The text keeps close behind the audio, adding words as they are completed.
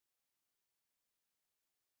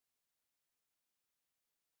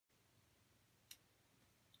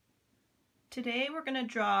Today we're going to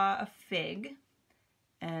draw a fig,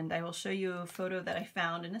 and I will show you a photo that I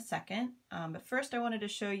found in a second. But first I wanted to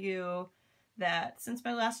show you that since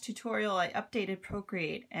my last tutorial I updated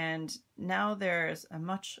Procreate, and now there's a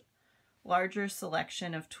much larger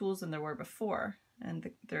selection of tools than there were before,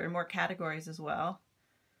 and there are more categories as well.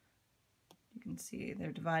 You can see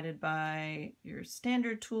they're divided by your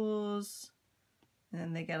standard tools, and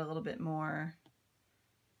then they get a little bit more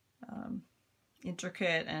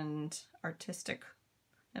intricate and artistic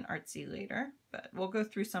and artsy later, but we'll go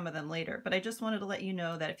through some of them later. But I just wanted to let you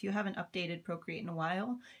know that if you haven't updated Procreate in a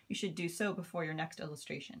while, you should do so before your next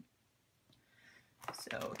illustration.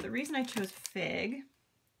 So the reason I chose fig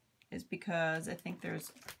is because I think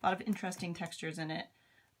there's a lot of interesting textures in it,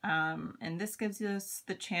 and this gives us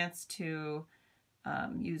the chance to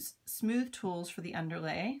use smooth tools for the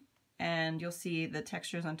underlay, and you'll see the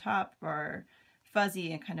textures on top are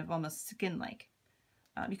fuzzy and kind of almost skin-like.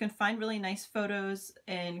 You can find really nice photos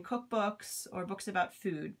in cookbooks or books about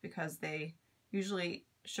food because they usually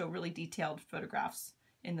show really detailed photographs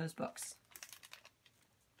in those books.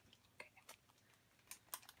 Okay.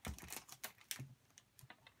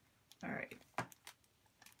 All right.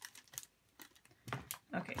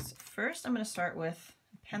 Okay, so first I'm going to start with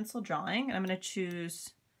pencil drawing, and I'm going to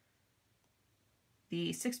choose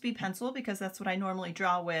the 6B pencil because that's what I normally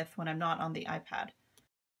draw with when I'm not on the iPad.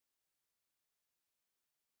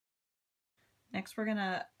 Next we're going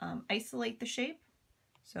to isolate the shape,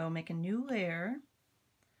 so make a new layer.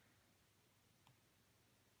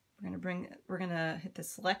 We're going to hit the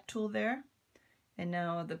select tool there, and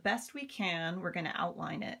now the best we can we're going to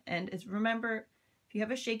outline it. And remember, if you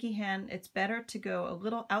have a shaky hand, it's better to go a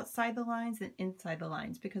little outside the lines than inside the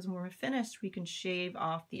lines, because when we're finished we can shave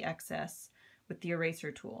off the excess with the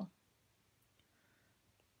eraser tool.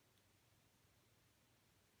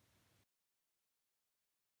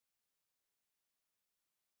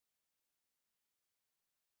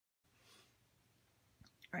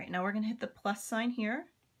 All right, now we're going to hit the plus sign here,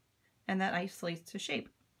 and that isolates the shape.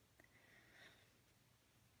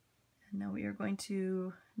 And now we are going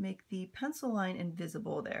to make the pencil line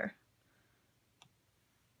invisible there.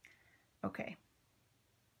 Okay.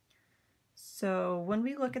 So when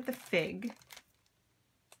we look at the fig,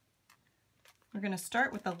 we're going to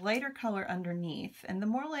start with a lighter color underneath, and the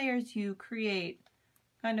more layers you create,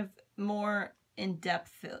 kind of more in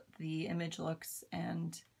depth the image looks,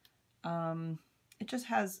 and it just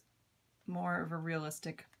has more of a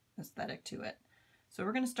realistic aesthetic to it. So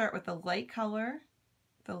we're going to start with a light color,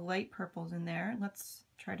 the light purples in there. Let's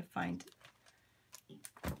try to find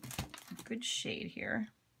a good shade here.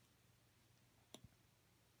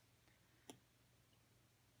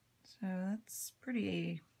 So that's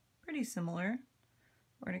pretty similar.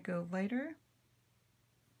 We're going to go lighter,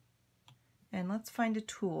 and let's find a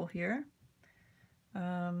tool here.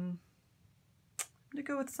 I'm going to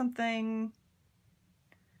go with something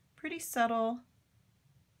pretty subtle,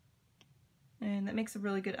 and that makes a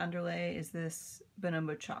really good underlay is this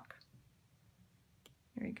Bonobo chalk.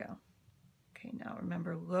 Here we go. Okay, now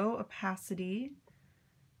remember, low opacity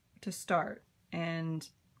to start and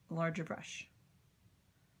larger brush.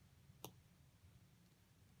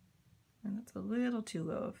 And that's a little too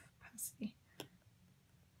low of opacity.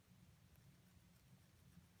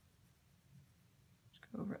 Just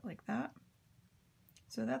go over it like that.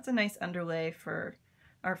 So that's a nice underlay for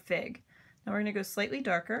our fig. Now we're going to go slightly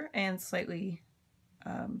darker and slightly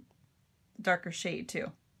darker shade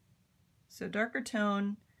too. So darker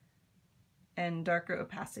tone and darker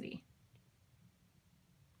opacity.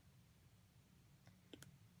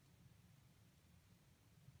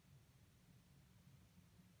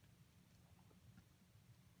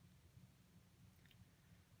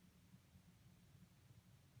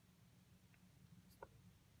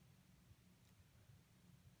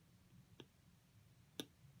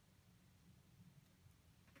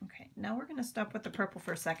 Okay, now we're going to stop with the purple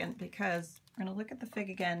for a second because we're going to look at the fig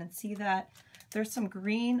again and see that there's some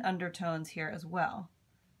green undertones here as well.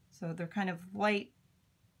 So they're kind of light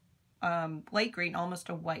green, almost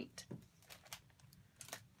a white.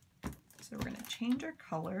 So we're going to change our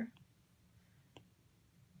color.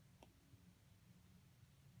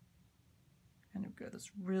 Kind of go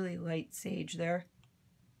this really light sage there.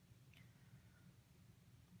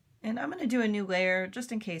 And I'm going to do a new layer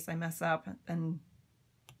just in case I mess up, and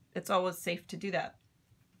it's always safe to do that.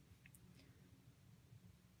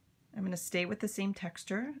 I'm going to stay with the same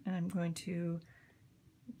texture, and I'm going to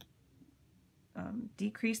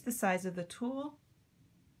decrease the size of the tool.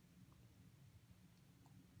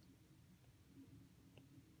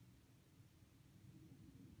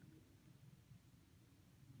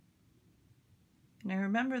 And I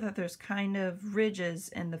remember that there's kind of ridges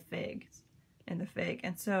in the fig,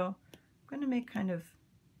 and so I'm going to make kind of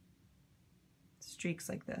streaks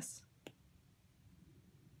like this.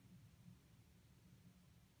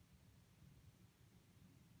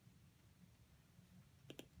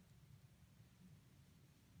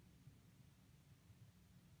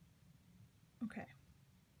 Okay.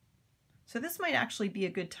 So this might actually be a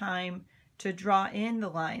good time to draw in the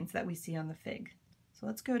lines that we see on the fig. So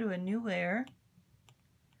let's go to a new layer.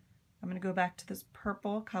 I'm going to go back to this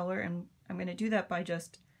purple color, and I'm going to do that by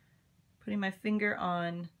just putting my finger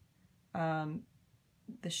on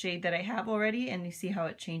the shade that I have already, and you see how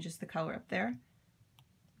it changes the color up there.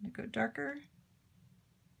 I'm going to go darker.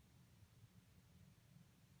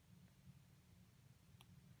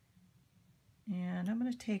 And I'm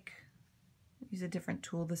going to use a different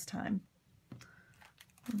tool this time.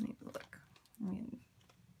 Let me look. Let me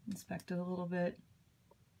inspect it a little bit.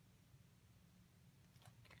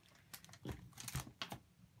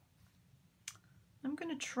 I'm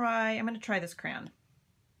going to try this crayon.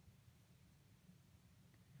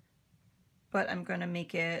 But I'm going to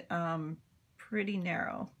make it pretty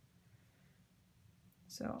narrow.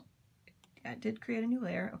 So I did create a new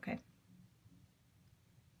layer. Okay.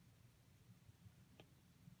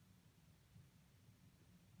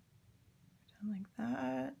 Down like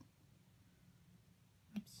that.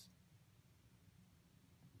 Oops.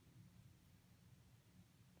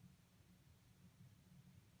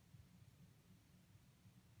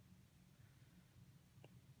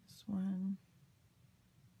 This one.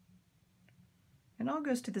 And all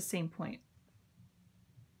goes to the same point.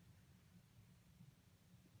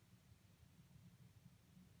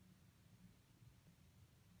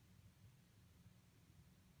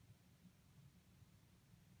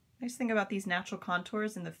 Nice thing about these natural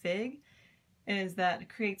contours in the fig is that it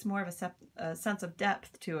creates more of a sense of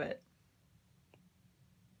depth to it.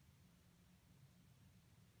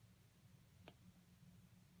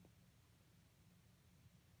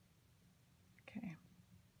 Okay.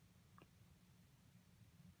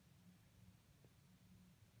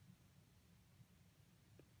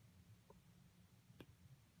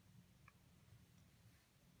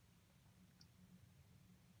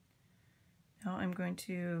 Now I'm going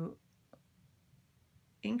to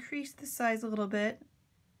increase the size a little bit,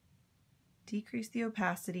 decrease the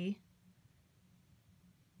opacity.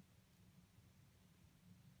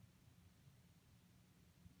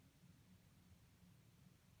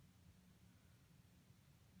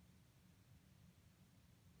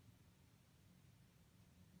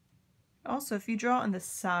 Also, if you draw on the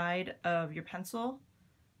side of your pencil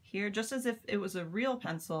here, just as if it was a real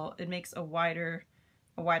pencil, it makes a wider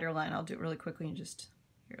line. I'll do it really quickly and just,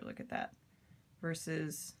 here, look at that.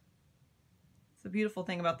 Versus, the beautiful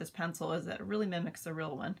thing about this pencil is that it really mimics a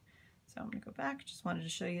real one. So I'm going to go back, just wanted to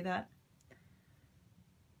show you that.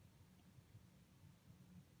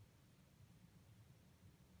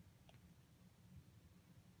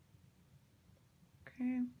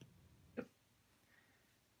 Okay. So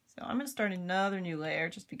I'm going to start another new layer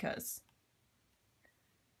just because.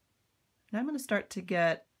 And I'm going to start to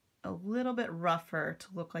get a little bit rougher to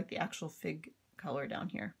look like the actual fig color down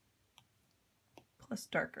here, plus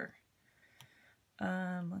darker.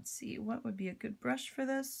 Let's see, what would be a good brush for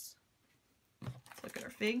this? Let's look at our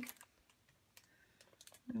fig.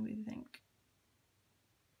 What do we think?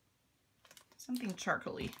 Something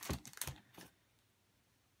charcoaly.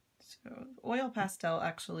 So oil pastel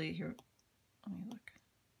actually, here, let me look.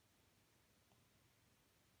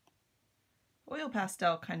 Oil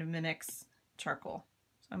pastel kind of mimics charcoal.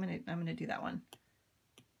 So I'm gonna do that one.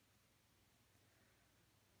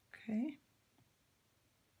 Okay.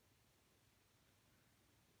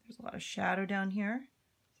 There's a lot of shadow down here.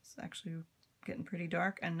 It's actually getting pretty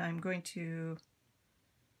dark, and I'm going to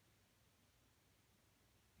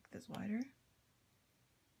make this wider.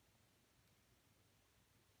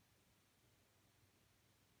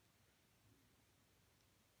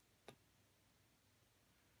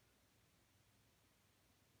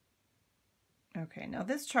 Okay, now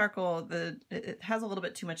this charcoal, it has a little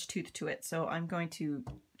bit too much tooth to it, so I'm going to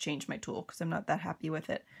change my tool because I'm not that happy with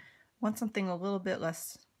it. I want something a little bit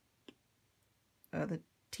less, the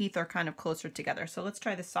teeth are kind of closer together. So let's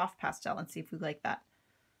try the soft pastel and see if we like that.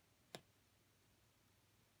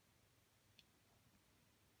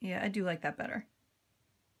 Yeah, I do like that better.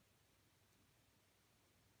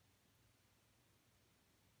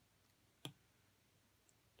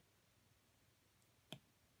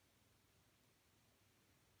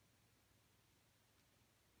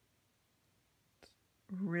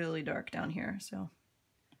 Really dark down here, so.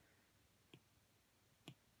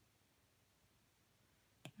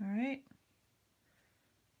 All right.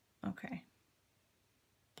 Okay.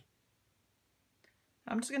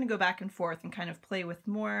 I'm just going to go back and forth and kind of play with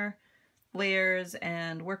more layers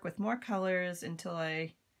and work with more colors until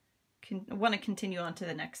I want to continue on to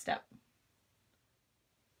the next step.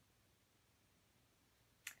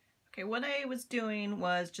 Okay, what I was doing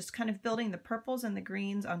was just kind of building the purples and the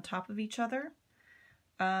greens on top of each other.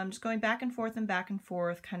 Just going back and forth,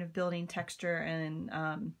 kind of building texture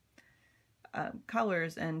and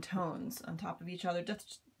colors and tones on top of each other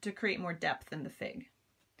just to create more depth in the fig.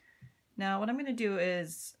 Now what I'm going to do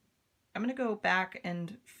is I'm going to go back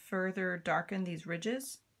and further darken these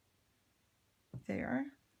ridges there.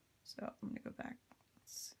 So I'm going to go back,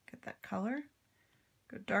 let's get that color,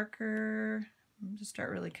 go darker. I'm just start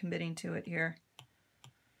really committing to it here.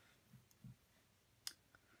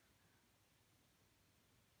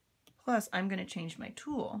 Plus, I'm going to change my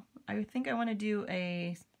tool. I think I want to do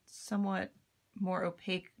a somewhat more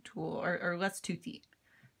opaque tool or less toothy.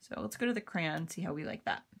 So let's go to the crayon, see how we like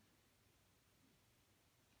that.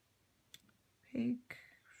 Opaque.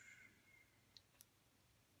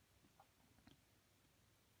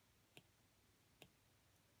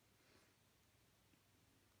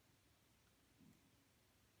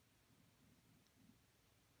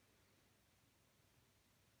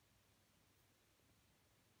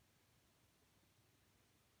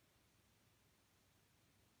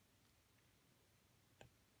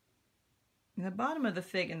 The bottom of the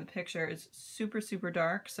fig in the picture is super, super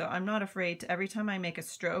dark, so I'm not afraid to, every time I make a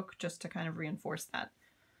stroke, just to kind of reinforce that.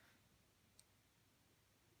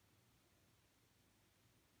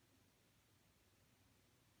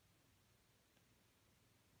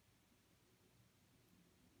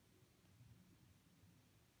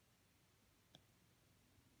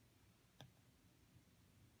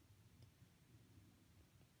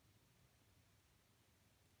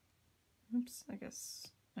 Oops, I guess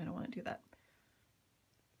I don't want to do that.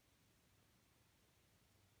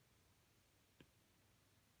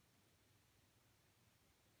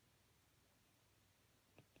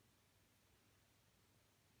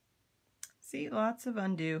 See, lots of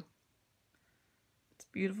undo. The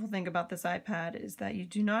beautiful thing about this iPad is that you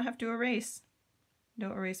do not have to erase.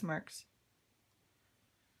 No erase marks.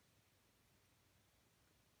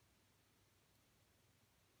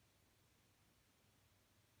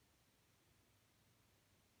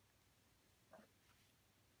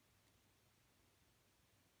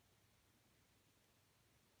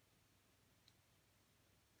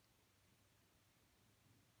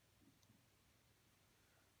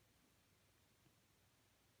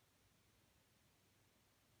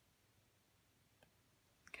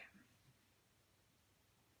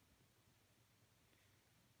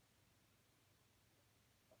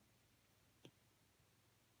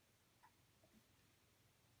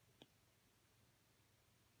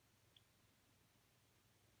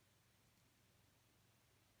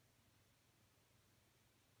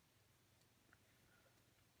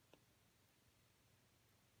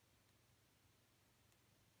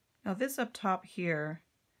 Now this up top here,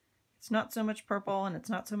 it's not so much purple and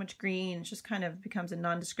it's not so much green, it just kind of becomes a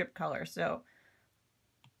nondescript color. So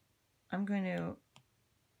I'm going to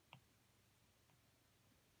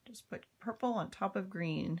just put purple on top of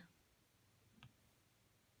green,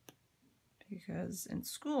 because in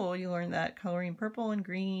school you learn that coloring purple and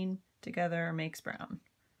green together makes brown.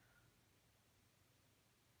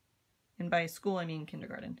 And by school I mean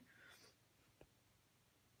kindergarten.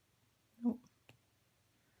 Oh.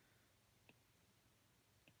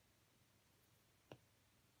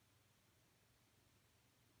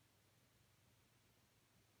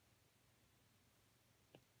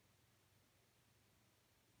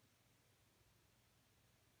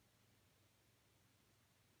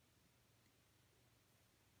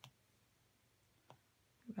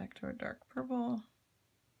 Go back to our dark purple.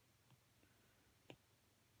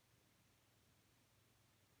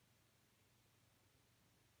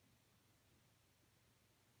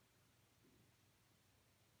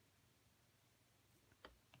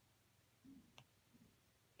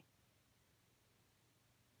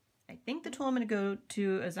 I think the tool I'm going to go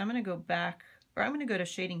to is I'm going to go back, or I'm going to go to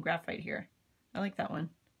shading graphite here. I like that one.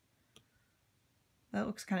 That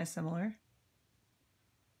looks kind of similar.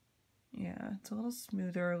 Yeah, it's a little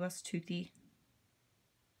smoother, less toothy.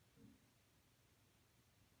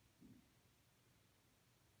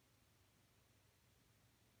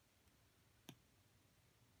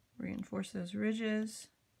 Reinforce those ridges.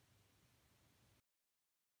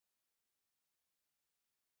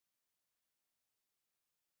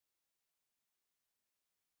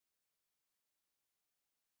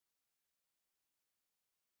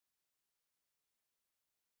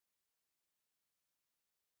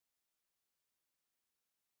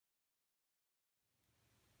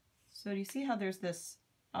 So do you see how there's this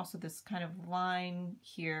also this kind of line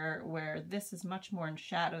here where this is much more in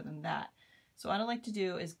shadow than that? So what I like to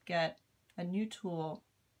do is get a new tool,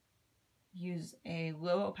 use a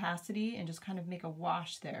low opacity, and just kind of make a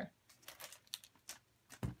wash there.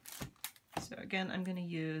 So again, I'm going to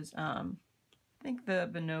use, I think the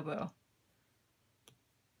Bonobo.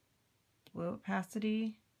 Low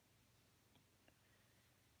opacity.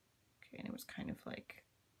 Okay, and it was kind of like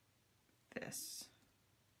this.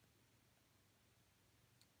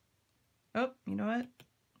 Oh, you know what?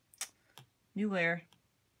 New layer.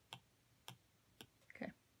 Okay.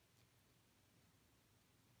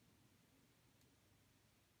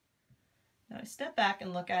 Now I step back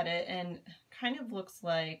and look at it, and it kind of looks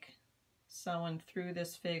like someone threw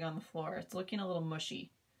this fig on the floor. It's looking a little mushy.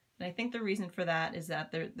 And I think the reason for that is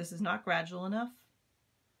that this is not gradual enough.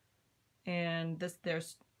 And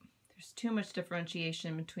there's too much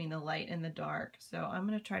differentiation between the light and the dark. So I'm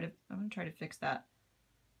gonna try to fix that.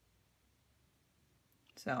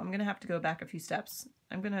 So I'm gonna have to go back a few steps.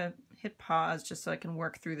 I'm gonna hit pause just so I can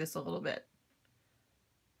work through this a little bit.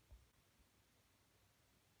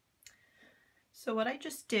 So what I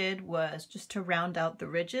just did was just to round out the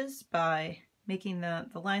ridges by making the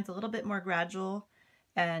lines a little bit more gradual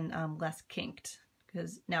and less kinked,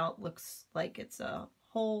 because now it looks like it's a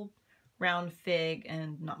whole round fig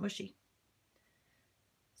and not mushy.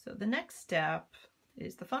 So the next step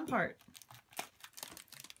is the fun part.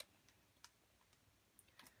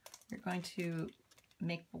 You're going to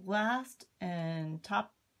make the last and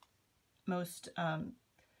topmost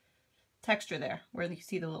texture there, where you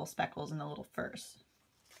see the little speckles and the little furs.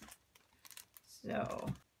 So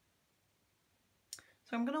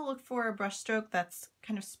I'm going to look for a brush stroke that's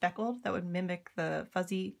kind of speckled, that would mimic the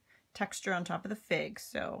fuzzy texture on top of the fig.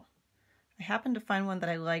 So I happened to find one that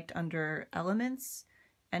I liked under Elements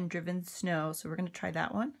and Driven Snow, so we're going to try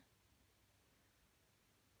that one.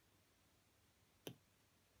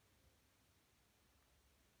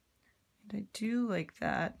 I do like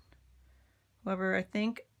that. However, I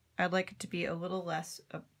think I'd like it to be a little less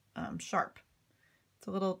sharp. It's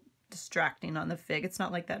a little distracting on the fig. It's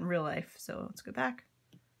not like that in real life. So let's go back.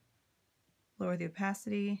 Lower the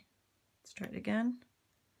opacity. Let's try it again.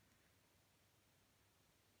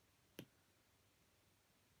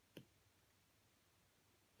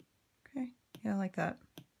 Okay, yeah, I like that.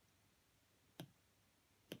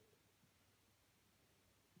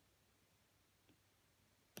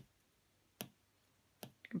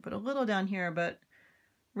 Can put a little down here, but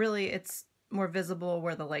really it's more visible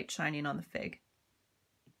where the light's shining on the fig.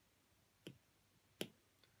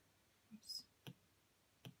 Oops.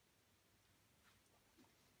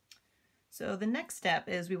 So the next step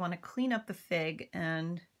is we want to clean up the fig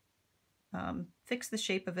and fix the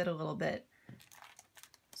shape of it a little bit.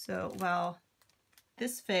 So while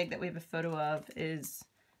this fig that we have a photo of is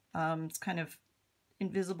it's kind of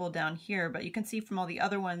invisible down here, but you can see from all the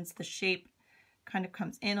other ones the shape kind of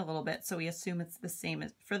comes in a little bit, so we assume it's the same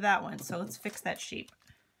as for that one. So let's fix that shape.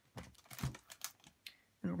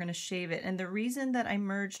 And we're going to shave it. And the reason that I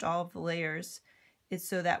merged all of the layers is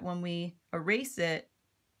so that when we erase it,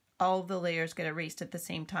 all of the layers get erased at the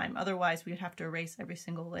same time. Otherwise, we'd have to erase every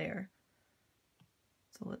single layer.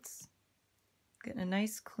 So let's get a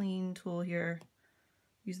nice clean tool here.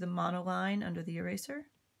 Use the monoline under the eraser.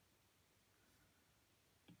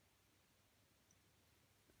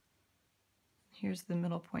 Here's the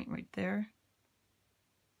middle point right there.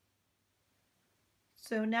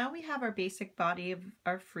 So now we have our basic body of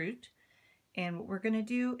our fruit, and what we're going to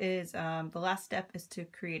do is the last step is to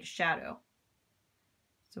create a shadow.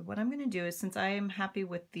 So what I'm going to do is, since I am happy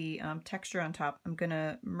with the texture on top, I'm going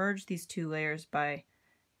to merge these two layers by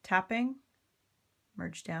tapping,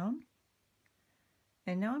 merge down,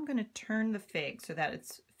 and now I'm going to turn the fig so that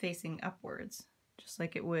it's facing upwards, just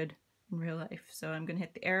like it would in real life. So I'm going to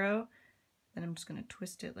hit the arrow, then I'm just going to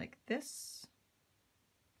twist it like this.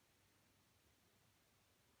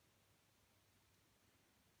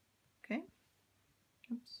 Okay.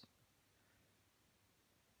 Oops.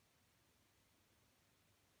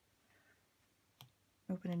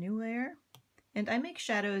 Open a new layer. And I make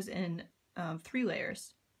shadows in 3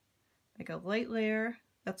 layers. Like a light layer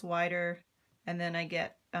that's wider, and then I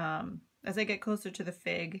get, as I get closer to the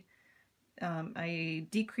fig, I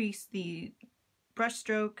decrease the brush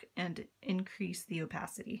stroke and increase the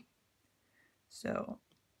opacity. So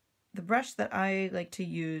the brush that I like to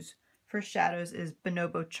use for shadows is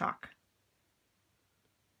Bonobo Chalk.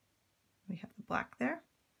 We have the black there.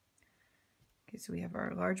 Okay, so we have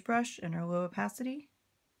our large brush and our low opacity.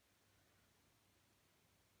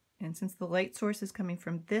 And since the light source is coming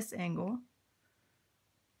from this angle,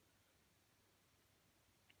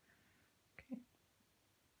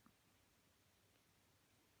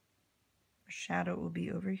 shadow will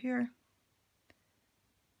be over here.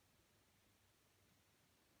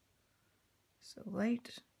 So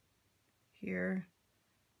light here,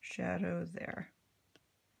 shadow there.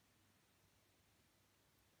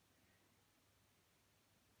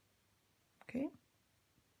 Okay.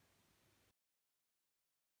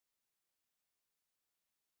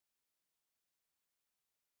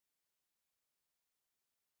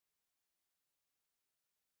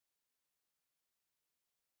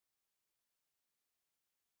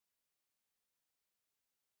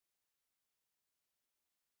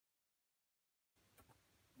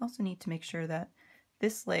 Also need to make sure that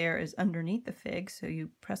this layer is underneath the fig, so you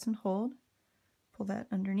press and hold, pull that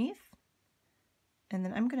underneath, and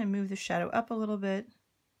then I'm going to move the shadow up a little bit.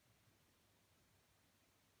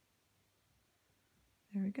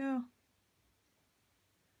 There we go.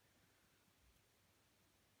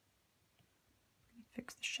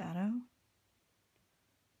 Fix the shadow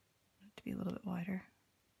to be a little bit wider.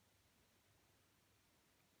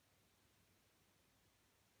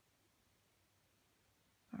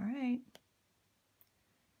 All right.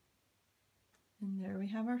 And there we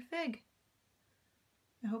have our fig.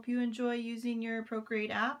 I hope you enjoy using your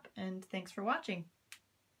Procreate app, and thanks for watching.